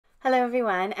Hello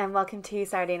everyone and welcome to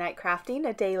Saturday Night Crafting,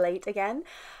 a day late again.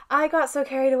 I got so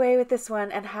carried away with this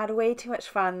one and had way too much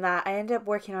fun that I ended up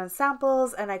working on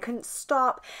samples and I couldn't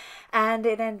stop and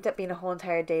it ended up being a whole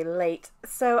entire day late.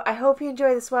 So I hope you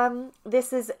enjoy this one.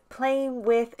 This is playing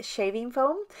with shaving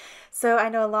foam. So I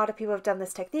know a lot of people have done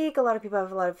this technique, a lot of people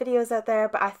have a lot of videos out there,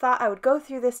 but I thought I would go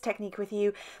through this technique with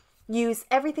you, use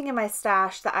everything in my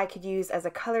stash that I could use as a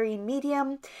coloring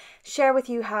medium, share with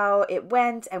you how it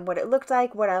went and what it looked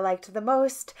like, what I liked the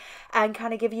most, and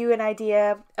kind of give you an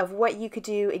idea of what you could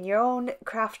do in your own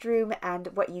craft room and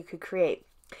what you could create.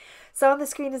 So on the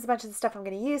screen is a bunch of the stuff I'm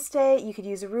going to use today. You could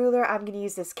use a ruler. I'm going to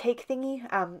use this cake thingy.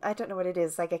 I don't know what it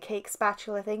is, like a cake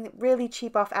spatula thing, really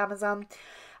cheap off Amazon.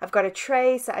 I've got a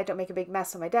tray so I don't make a big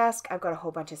mess on my desk. I've got a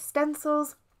whole bunch of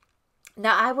stencils.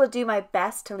 Now I will do my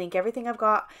best to link everything I've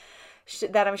got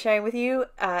that I'm sharing with you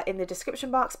in the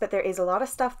description box, but there is a lot of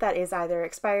stuff that is either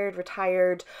expired,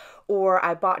 retired, or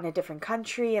I bought in a different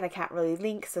country and I can't really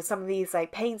link. So some of these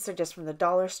like paints are just from the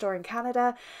dollar store in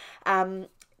Canada.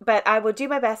 But I will do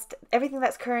my best. Everything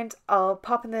that's current, I'll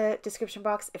pop in the description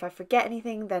box. If I forget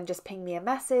anything, then just ping me a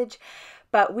message.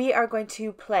 But we are going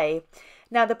to play.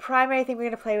 Now, the primary thing we're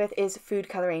going to play with is food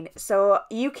coloring. So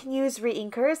you can use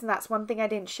reinkers, and that's one thing I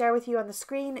didn't share with you on the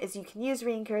screen, is you can use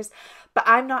reinkers, but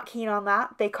I'm not keen on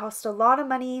that. They cost a lot of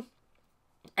money,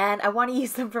 and I want to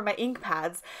use them for my ink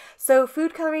pads. So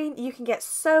food coloring, you can get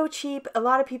so cheap. A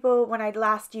lot of people, when I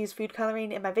last used food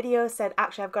coloring in my video, said,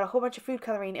 actually, I've got a whole bunch of food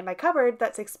coloring in my cupboard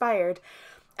that's expired.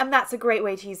 And that's a great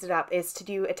way to use it up, is to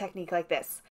do a technique like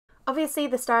this. Obviously,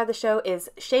 the star of the show is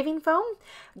shaving foam.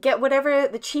 Get whatever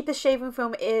the cheapest shaving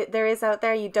foam there is out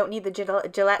there. You don't need the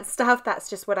Gillette stuff. That's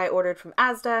just what I ordered from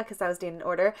Asda because I was doing an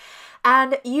order.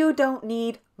 And you don't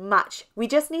need much. We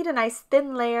just need a nice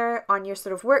thin layer on your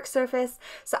sort of work surface.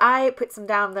 So I put some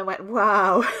down and then went,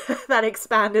 wow, that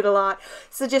expanded a lot.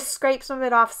 So just scrape some of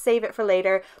it off, save it for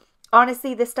later.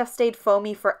 Honestly, this stuff stayed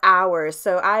foamy for hours,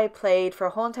 so I played for a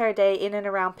whole entire day in and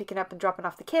around picking up and dropping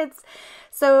off the kids.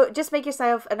 So just make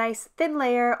yourself a nice thin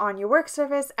layer on your work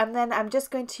surface, and then I'm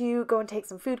just going to go and take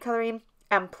some food coloring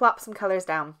and plop some colors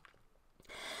down.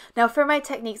 Now for my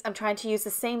techniques, I'm trying to use the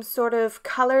same sort of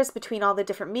colors between all the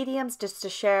different mediums just to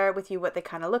share with you what they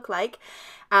kind of look like.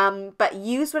 But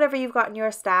use whatever you've got in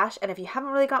your stash, and if you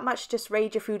haven't really got much, just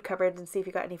raid your food cupboard and see if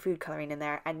you've got any food coloring in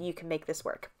there, and you can make this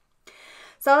work.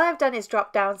 So all I've done is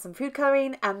drop down some food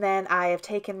coloring, and then I have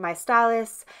taken my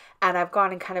stylus and I've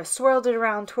gone and kind of swirled it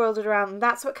around, twirled it around, and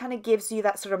that's what kind of gives you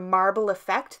that sort of marble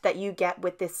effect that you get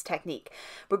with this technique.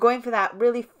 We're going for that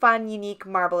really fun, unique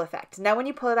marble effect. Now when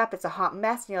you pull it up, it's a hot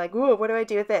mess and you're like, whoa, what do I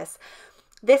do with this?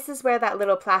 This is where that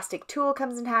little plastic tool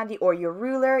comes in handy, or your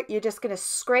ruler. You're just going to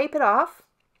scrape it off,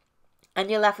 and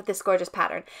you're left with this gorgeous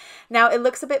pattern. Now it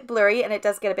looks a bit blurry and it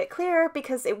does get a bit clearer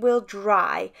because it will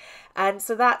dry. And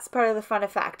so that's part of the fun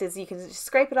effect, is you can just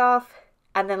scrape it off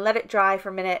and then let it dry for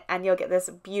a minute and you'll get this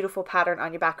beautiful pattern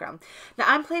on your background. Now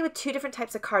I'm playing with two different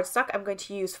types of cardstock. I'm going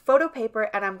to use photo paper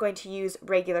and I'm going to use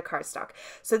regular cardstock.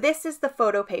 So this is the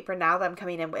photo paper now that I'm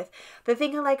coming in with. The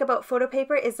thing I like about photo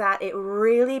paper is that it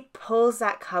really pulls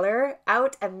that color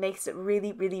out and makes it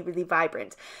really, really, really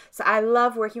vibrant. So I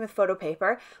love working with photo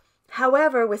paper.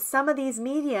 However, with some of these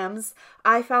mediums,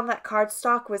 I found that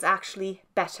cardstock was actually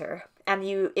better, and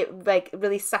it like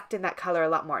really sucked in that color a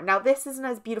lot more. Now this isn't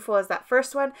as beautiful as that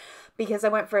first one because I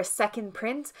went for a second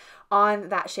print on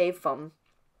that shave foam.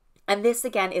 And this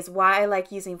again is why I like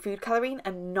using food coloring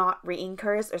and not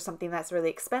reinkers or something that's really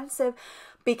expensive,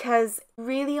 because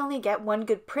really only get one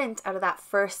good print out of that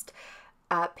first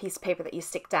piece of paper that you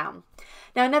stick down.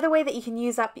 Now another way that you can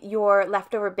use up your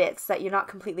leftover bits, that you're not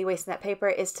completely wasting that paper,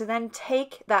 is to then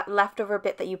take that leftover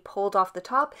bit that you pulled off the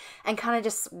top and kind of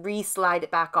just re-slide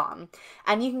it back on.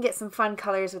 And you can get some fun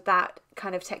colors with that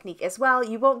kind of technique as well.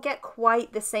 You won't get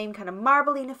quite the same kind of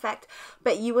marbling effect,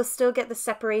 but you will still get the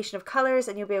separation of colors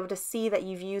and you'll be able to see that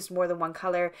you've used more than one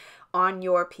color on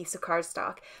your piece of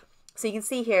cardstock. So you can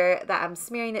see here that I'm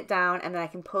smearing it down and then I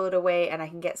can pull it away and I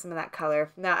can get some of that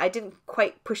color. Now I didn't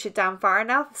quite push it down far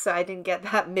enough, so I didn't get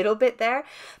that middle bit there,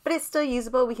 but it's still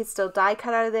usable. We could still die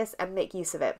cut out of this and make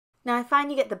use of it. Now I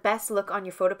find you get the best look on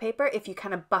your photo paper if you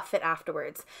kind of buff it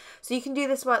afterwards. So you can do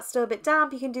this while it's still a bit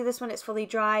damp, you can do this when it's fully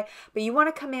dry, but you want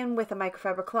to come in with a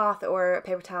microfiber cloth or a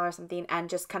paper towel or something and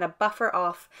just kind of buffer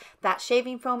off that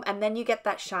shaving foam, and then you get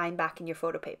that shine back in your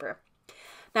photo paper.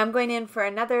 Now I'm going in for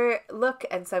another look,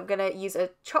 and so I'm going to use a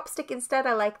chopstick instead.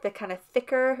 I like the kind of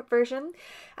thicker version.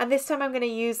 And this time I'm going to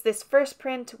use this first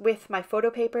print with my photo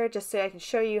paper just so I can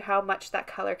show you how much that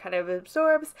color kind of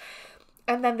absorbs.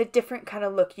 and then the different kind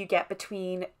of look you get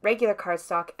between regular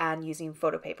cardstock and using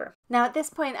photo paper. Now at this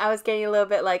point I was getting a little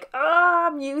bit like, oh,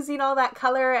 I'm using all that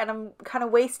color and I'm kind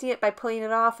of wasting it by pulling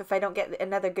it off if I don't get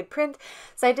another good print.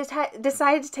 So I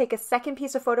decided to take a second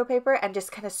piece of photo paper and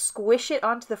just kind of squish it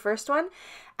onto the first one,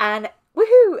 and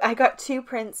woohoo! I got 2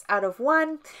 prints out of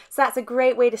 1, so that's a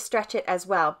great way to stretch it as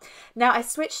well. Now I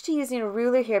switched to using a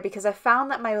ruler here because I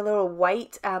found that my little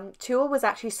white tool was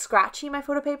actually scratching my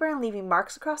photo paper and leaving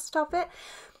marks across the top of it.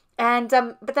 And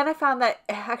but then I found that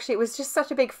actually it was just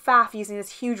such a big faff using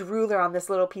this huge ruler on this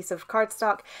little piece of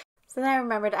cardstock. So then I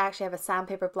remembered I actually have a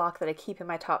sandpaper block that I keep in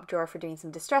my top drawer for doing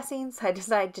some distressing, so I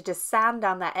decided to just sand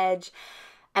down that edge,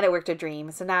 and it worked a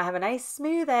dream. So now I have a nice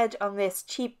smooth edge on this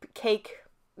cheap cake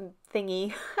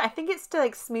thingy. I think it's to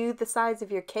like smooth the sides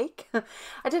of your cake.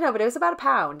 I don't know, but it was about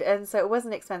 £1, and so it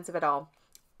wasn't expensive at all.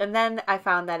 And then I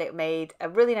found that it made a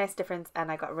really nice difference,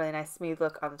 and I got a really nice smooth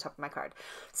look on the top of my card.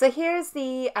 So here's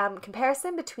the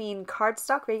comparison between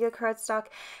cardstock, regular cardstock,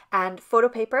 and photo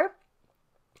paper.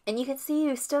 And you can see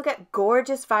you still get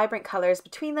gorgeous vibrant colors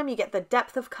between them. You get the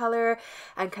depth of color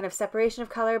and kind of separation of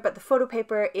color, but the photo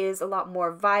paper is a lot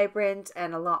more vibrant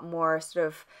and a lot more sort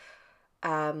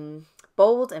of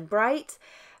bold and bright.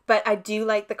 But I do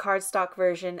like the cardstock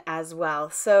version as well.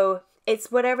 So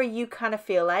it's whatever you kind of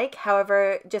feel like.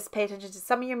 However, just pay attention to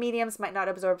some of your mediums might not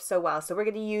absorb so well. So we're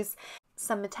going to use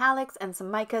some metallics and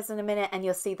some micas in a minute, and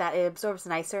you'll see that it absorbs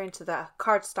nicer into the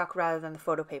cardstock rather than the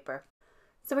photo paper.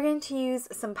 So we're going to use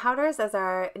some powders as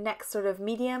our next sort of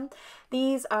medium.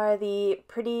 These are the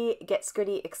Pretty Gets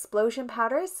Gritty Explosion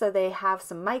powders. So they have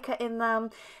some mica in them,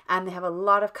 and they have a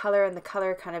lot of color, and the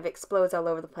color kind of explodes all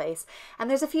over the place. And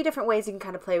there's a few different ways you can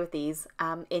kind of play with these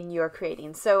in your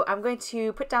creating. So I'm going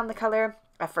to put down the color.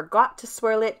 I forgot to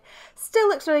swirl it. Still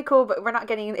looks really cool, but we're not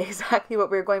getting exactly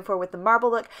what we were going for with the marble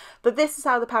look. But this is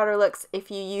how the powder looks if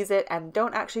you use it and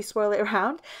don't actually swirl it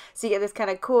around. So you get this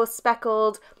kind of cool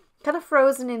speckled, kind of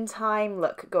frozen in time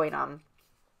look going on.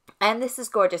 And this is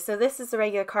gorgeous. So this is the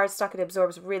regular cardstock. It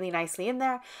absorbs really nicely in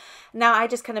there. Now I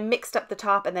just kind of mixed up the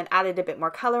top and then added a bit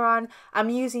more color on. I'm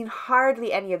using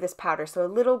hardly any of this powder, so a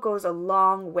little goes a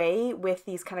long way with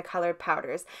these kind of colored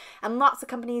powders. And lots of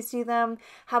companies do them.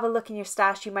 Have a look in your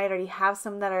stash. You might already have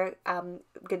some that are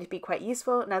going to be quite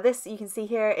useful. Now this, you can see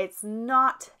here, it's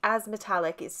not as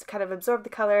metallic. It's kind of absorbed the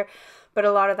color, but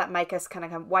a lot of that mica is kind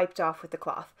of wiped off with the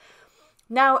cloth.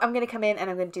 Now I'm going to come in and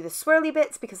I'm going to do the swirly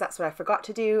bits because that's what I forgot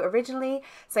to do originally.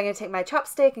 So I'm going to take my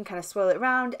chopstick and kind of swirl it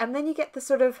around, and then you get the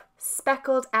sort of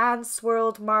speckled and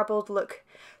swirled marbled look.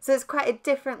 So it's quite a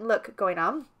different look going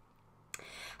on.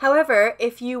 However,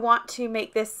 if you want to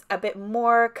make this a bit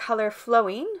more color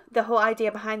flowing, the whole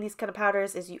idea behind these kind of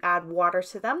powders is you add water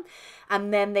to them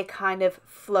and then they kind of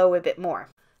flow a bit more.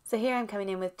 So here I'm coming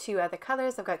in with 2 other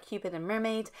colors. I've got Cupid and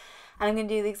Mermaid, and I'm going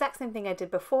to do the exact same thing I did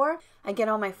before. I get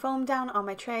all my foam down on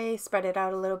my tray, spread it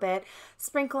out a little bit,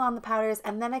 sprinkle on the powders,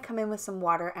 and then I come in with some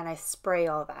water and I spray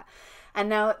all that. And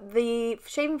now the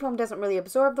shaving foam doesn't really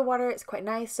absorb the water. It's quite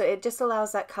nice, so it just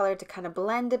allows that color to kind of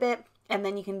blend a bit, and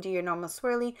then you can do your normal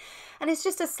swirly. And it's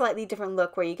just a slightly different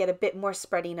look where you get a bit more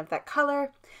spreading of that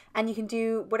color, and you can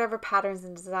do whatever patterns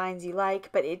and designs you like,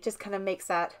 but it just kind of makes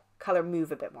that color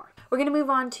move a bit more. We're going to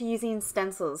move on to using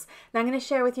stencils. Now I'm going to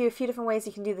share with you a few different ways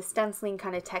you can do the stenciling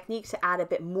kind of technique to add a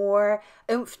bit more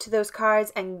oomph to those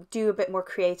cards and do a bit more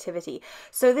creativity.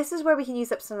 So this is where we can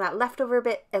use up some of that leftover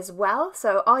bit as well.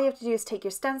 So all you have to do is take your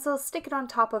stencil, stick it on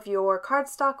top of your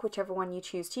cardstock, whichever one you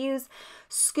choose to use,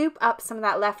 scoop up some of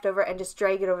that leftover and just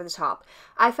drag it over the top.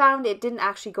 I found it didn't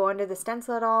actually go under the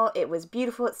stencil at all. It was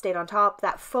beautiful. It stayed on top.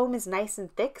 That foam is nice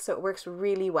and thick, so it works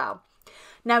really well.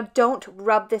 Now don't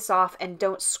rub this off and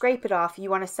don't scrape it off. You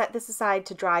want to set this aside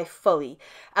to dry fully.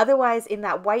 Otherwise, in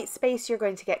that white space, you're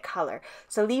going to get color.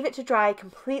 So leave it to dry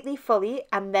completely fully,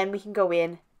 and then we can go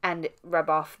in and rub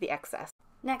off the excess.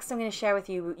 Next, I'm going to share with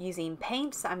you using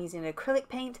paint. So I'm using an acrylic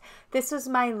paint. This was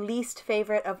my least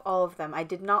favorite of all of them. I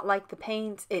did not like the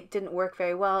paint. It didn't work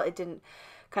very well. It didn't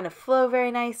kind of flow very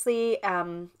nicely.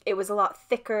 It was a lot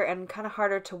thicker and kind of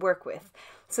harder to work with.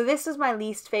 So this is my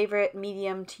least favorite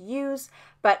medium to use,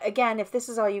 but again, if this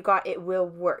is all you got, it will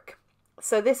work.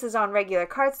 So this is on regular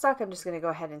cardstock. I'm just going to go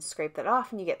ahead and scrape that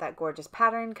off, and you get that gorgeous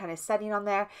pattern kind of setting on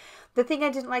there. The thing I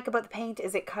didn't like about the paint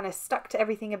is it kind of stuck to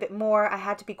everything a bit more. I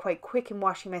had to be quite quick in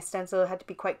washing my stencil, I had to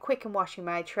be quite quick in washing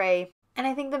my tray. And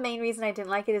I think the main reason I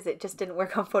didn't like it is it just didn't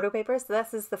work on photo paper. So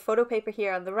this is the photo paper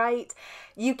here on the right.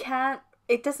 You can't,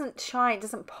 it doesn't shine, it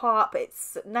doesn't pop,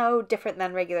 it's no different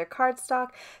than regular cardstock.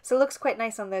 So it looks quite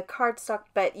nice on the cardstock,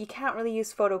 but you can't really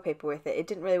use photo paper with it. It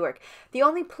didn't really work. The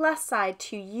only plus side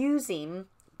to using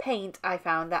paint I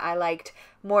found that I liked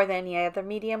more than any other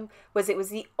medium was it was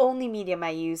the only medium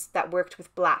I used that worked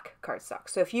with black cardstock.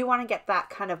 So if you want to get that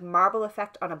kind of marble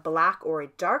effect on a black or a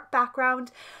dark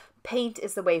background, paint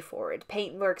is the way forward.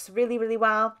 Paint works really, really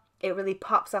well. It really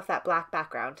pops off that black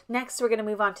background. Next, we're going to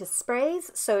move on to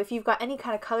sprays. So if you've got any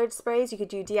kind of colored sprays, you could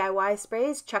do DIY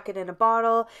sprays, chuck it in a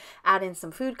bottle, add in some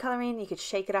food coloring. You could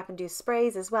shake it up and do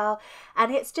sprays as well.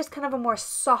 And it's just kind of a more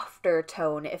softer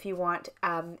tone if you want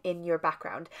in your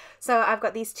background. So I've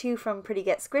got these two from Pretty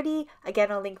Gets Gritty.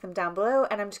 Again, I'll link them down below,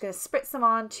 and I'm just going to spritz them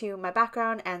on to my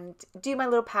background and do my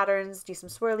little patterns, do some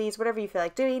swirlies, whatever you feel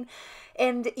like doing.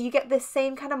 And you get this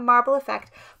same kind of marble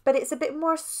effect, but it's a bit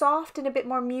more soft and a bit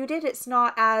more muted. It's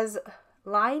not as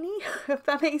liney, if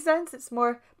that makes sense. It's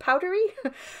more powdery.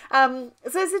 So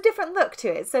there's a different look to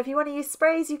it. So if you want to use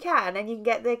sprays, you can, and you can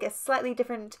get like a slightly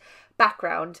different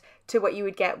background to what you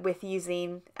would get with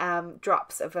using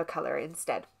drops of a color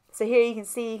instead. So here you can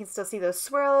still see those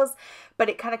swirls, but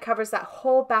it kind of covers that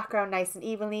whole background nice and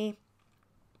evenly.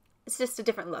 It's just a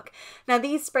different look. Now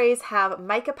these sprays have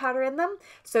mica powder in them.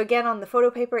 So again, on the photo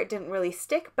paper, it didn't really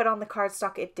stick, but on the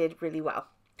cardstock, it did really well.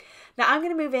 Now I'm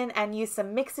going to move in and use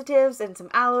some mixatives and some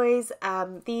alloys.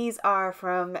 These are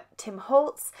from Tim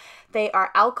Holtz. They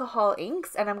are alcohol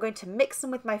inks, and I'm going to mix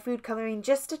them with my food coloring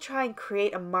just to try and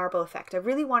create a marble effect. I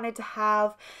really wanted to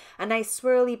have a nice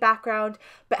swirly background,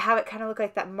 but have it kind of look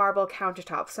like that marble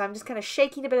countertop. So I'm just kind of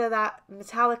shaking a bit of that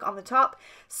metallic on the top,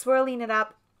 swirling it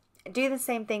up, do the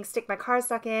same thing, stick my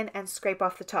cardstock in and scrape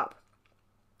off the top.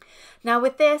 Now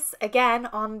with this, again,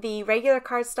 on the regular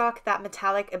cardstock, that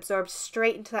metallic absorbed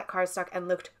straight into that cardstock and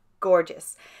looked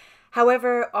gorgeous.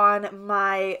 However, on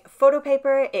my photo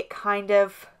paper, it kind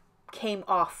of came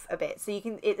off a bit. So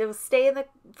it will stay in the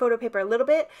photo paper a little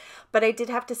bit, but I did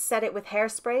have to set it with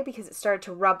hairspray because it started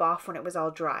to rub off when it was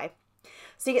all dry.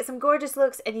 So you get some gorgeous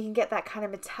looks, and you can get that kind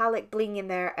of metallic bling in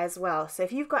there as well. So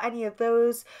if you've got any of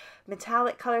those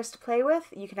metallic colors to play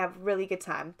with, you can have a really good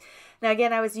time. Now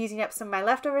again, I was using up some of my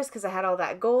leftovers because I had all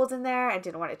that gold in there. I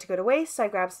didn't want it to go to waste, so I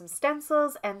grabbed some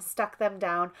stencils and stuck them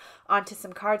down onto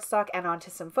some cardstock and onto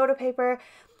some photo paper.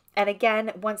 And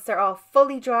again, once they're all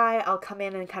fully dry, I'll come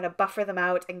in and kind of buffer them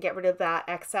out and get rid of that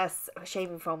excess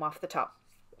shaving foam off the top.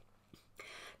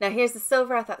 Now here's the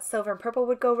silver. I thought silver and purple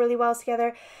would go really well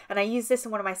together, and I used this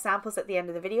in one of my samples at the end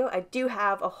of the video. I do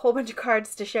have a whole bunch of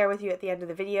cards to share with you at the end of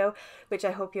the video, which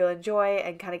I hope you'll enjoy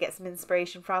and kind of get some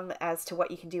inspiration from as to what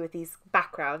you can do with these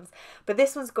backgrounds. But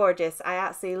this one's gorgeous. I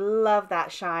absolutely love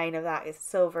that shine of that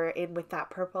silver in with that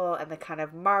purple and the kind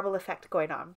of marble effect going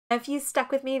on. If you've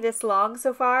stuck with me this long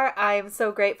so far, I am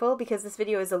so grateful because this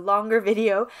video is a longer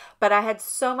video, but I had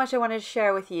so much I wanted to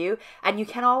share with you, and you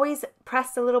can always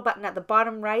press the little button at the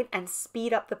bottom right and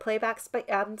speed up the playback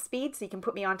speed, so you can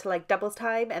put me on to like double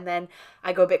time and then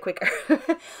I go a bit quicker.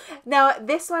 Now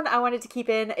this one I wanted to keep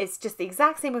in. It's just the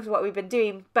exact same as what we've been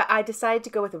doing, but I decided to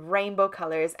go with rainbow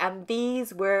colors, and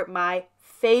these were my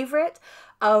favorite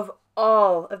of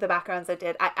all of the backgrounds I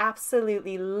did. I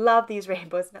absolutely love these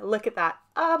rainbows. Now look at that.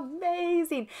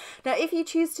 Amazing. Now if you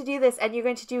choose to do this and you're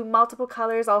going to do multiple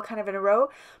colors all kind of in a row,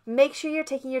 make sure you're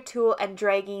taking your tool and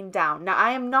dragging down. Now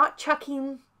I am not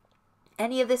chucking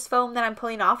any of this foam that I'm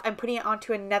pulling off. I'm putting it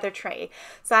onto another tray.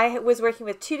 So I was working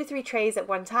with 2 to 3 trays at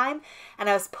one time, and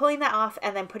I was pulling that off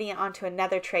and then putting it onto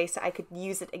another tray so I could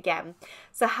use it again.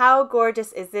 So how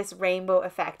gorgeous is this rainbow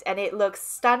effect? And it looks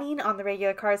stunning on the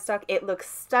regular cardstock. It looks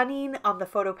stunning on the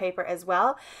photo paper as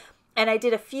well. And I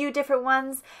did a few different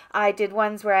ones. I did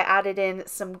ones where I added in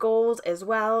some gold as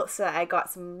well, so I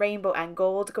got some rainbow and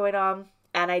gold going on.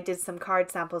 And I did some card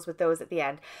samples with those at the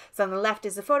end. So on the left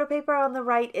is the photo paper, on the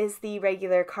right is the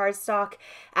regular cardstock,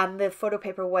 and the photo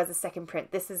paper was a second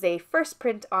print. This is a first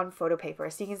print on photo paper.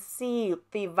 So you can see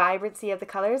the vibrancy of the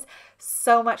colors.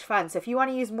 So much fun. So if you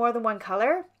want to use more than one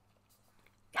color,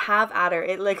 have at her.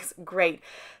 It looks great.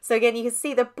 So again, you can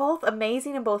see they're both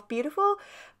amazing and both beautiful,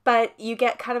 but you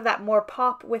get kind of that more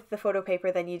pop with the photo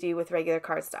paper than you do with regular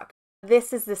cardstock.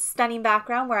 This is the stunning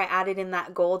background where I added in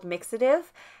that gold mixative.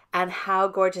 And how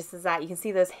gorgeous is that? You can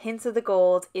see those hints of the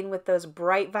gold in with those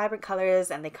bright, vibrant colors,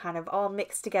 and they kind of all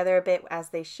mix together a bit as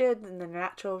they should in the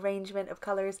natural arrangement of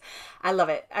colors. I love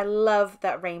it. I love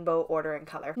that rainbow order in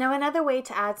color. Now, another way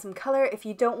to add some color, if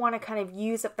you don't want to kind of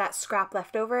use up that scrap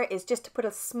left over, is just to put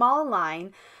a small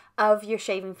line of your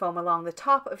shaving foam along the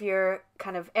top of your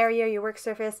kind of area, your work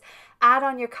surface. Add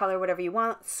on your color, whatever you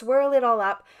want, swirl it all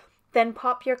up, then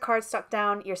pop your cardstock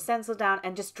down, your stencil down,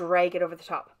 and just drag it over the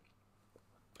top.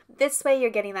 This way you're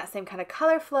getting that same kind of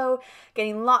color flow,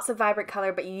 getting lots of vibrant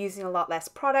color, but you're using a lot less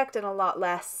product and a lot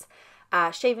less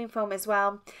shaving foam as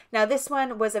well. Now this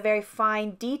one was a very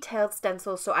fine detailed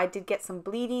stencil, so I did get some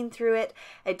bleeding through it.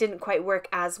 It didn't quite work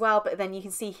as well, but then you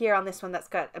can see here on this one that's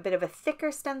got a bit of a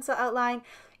thicker stencil outline,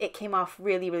 it came off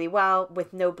really, really well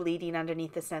with no bleeding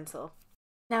underneath the stencil.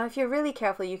 Now if you're really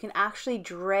careful, you can actually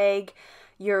drag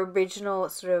your original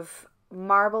sort of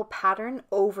marble pattern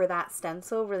over that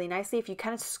stencil really nicely. If you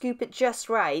kind of scoop it just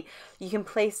right, you can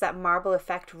place that marble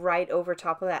effect right over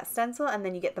top of that stencil, and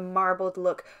then you get the marbled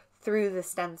look through the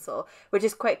stencil, which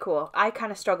is quite cool. I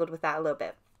kind of struggled with that a little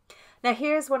bit. Now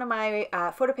here's one of my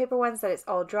photo paper ones that it's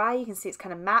all dry. You can see it's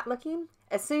kind of matte looking.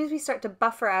 As soon as we start to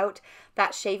buffer out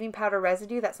that shaving powder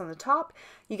residue that's on the top,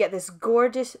 you get this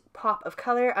gorgeous pop of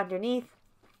color underneath.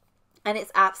 And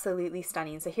it's absolutely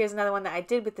stunning. So here's another one that I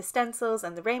did with the stencils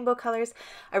and the rainbow colors.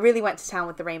 I really went to town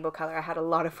with the rainbow color. I had a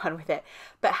lot of fun with it.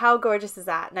 But how gorgeous is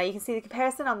that? Now you can see the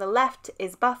comparison. On the left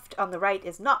is buffed, on the right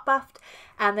is not buffed.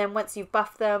 And then once you've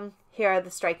buffed them, here are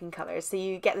the striking colors. So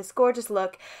you get this gorgeous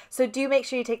look. So do make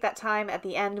sure you take that time at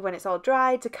the end when it's all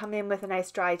dried to come in with a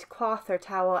nice dried cloth or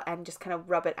towel and just kind of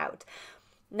rub it out.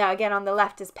 Now again, on the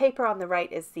left is paper, on the right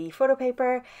is the photo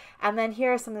paper, and then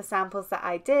here are some of the samples that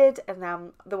I did, and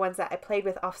the ones that I played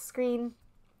with off screen.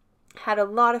 Had a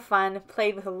lot of fun,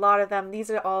 played with a lot of them.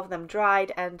 These are all of them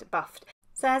dried and buffed.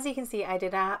 So as you can see, I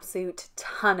did an absolute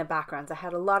ton of backgrounds. I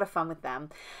had a lot of fun with them,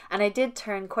 and I did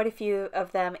turn quite a few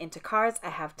of them into cards.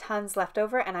 I have tons left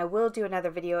over, and I will do another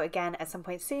video again at some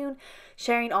point soon,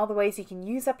 sharing all the ways you can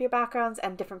use up your backgrounds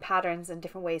and different patterns and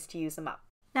different ways to use them up.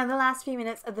 Now the last few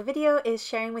minutes of the video is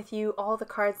sharing with you all the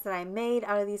cards that I made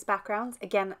out of these backgrounds.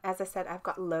 Again, as I said, I've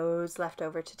got loads left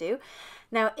over to do.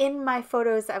 Now in my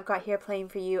photos that I've got here playing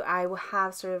for you, I will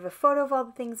have sort of a photo of all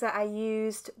the things that I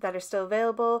used that are still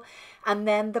available, and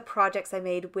then the projects I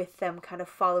made with them kind of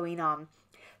following on.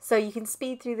 So you can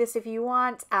speed through this if you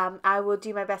want. I will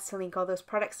do my best to link all those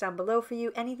products down below for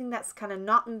you. Anything that's kind of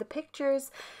not in the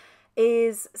pictures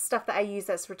is stuff that I use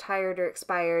that's retired or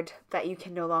expired that you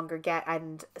can no longer get,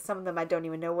 and some of them I don't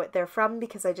even know what they're from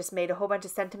because I just made a whole bunch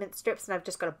of sentiment strips and I've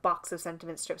just got a box of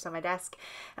sentiment strips on my desk,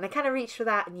 and I kind of reached for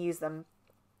that and used them.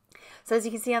 So as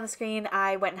you can see on the screen,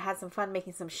 I went and had some fun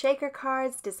making some shaker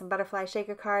cards, did some butterfly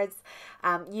shaker cards,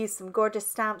 used some gorgeous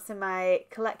stamps in my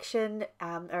collection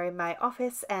or in my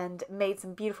office, and made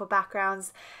some beautiful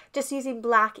backgrounds just using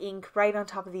black ink right on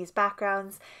top of these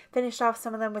backgrounds. Finished off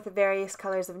some of them with the various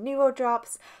colors of Nuvo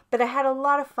drops, but I had a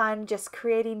lot of fun just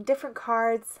creating different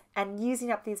cards and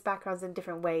using up these backgrounds in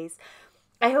different ways.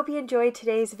 I hope you enjoyed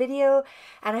today's video,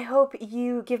 and I hope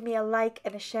you give me a like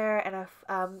and a share and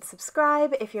a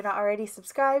subscribe if you're not already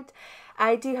subscribed.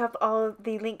 I do have all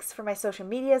the links for my social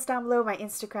medias down below, my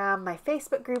Instagram, my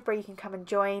Facebook group where you can come and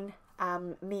join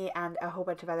me and a whole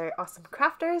bunch of other awesome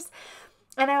crafters.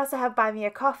 And I also have Buy Me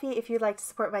a Coffee if you'd like to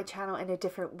support my channel in a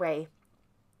different way.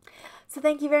 So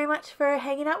thank you very much for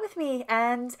hanging out with me,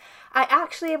 and I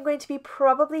actually am going to be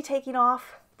probably taking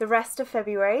off the rest of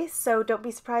February, so don't be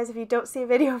surprised if you don't see a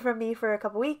video from me for a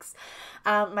couple weeks.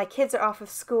 My kids are off of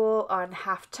school on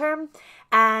half term,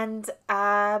 and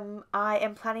I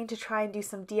am planning to try and do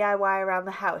some DIY around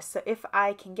the house. So if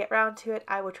I can get around to it,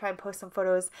 I will try and post some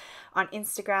photos on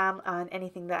Instagram on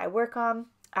anything that I work on.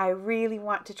 I really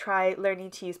want to try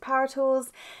learning to use power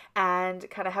tools and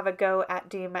kind of have a go at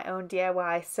doing my own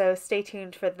DIY. So stay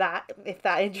tuned for that if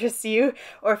that interests you,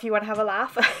 or if you want to have a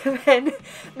laugh, then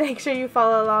make sure you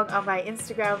follow along on my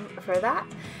Instagram for that.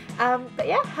 But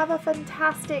yeah, have a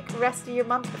fantastic rest of your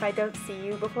month if I don't see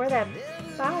you before then.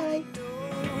 Bye!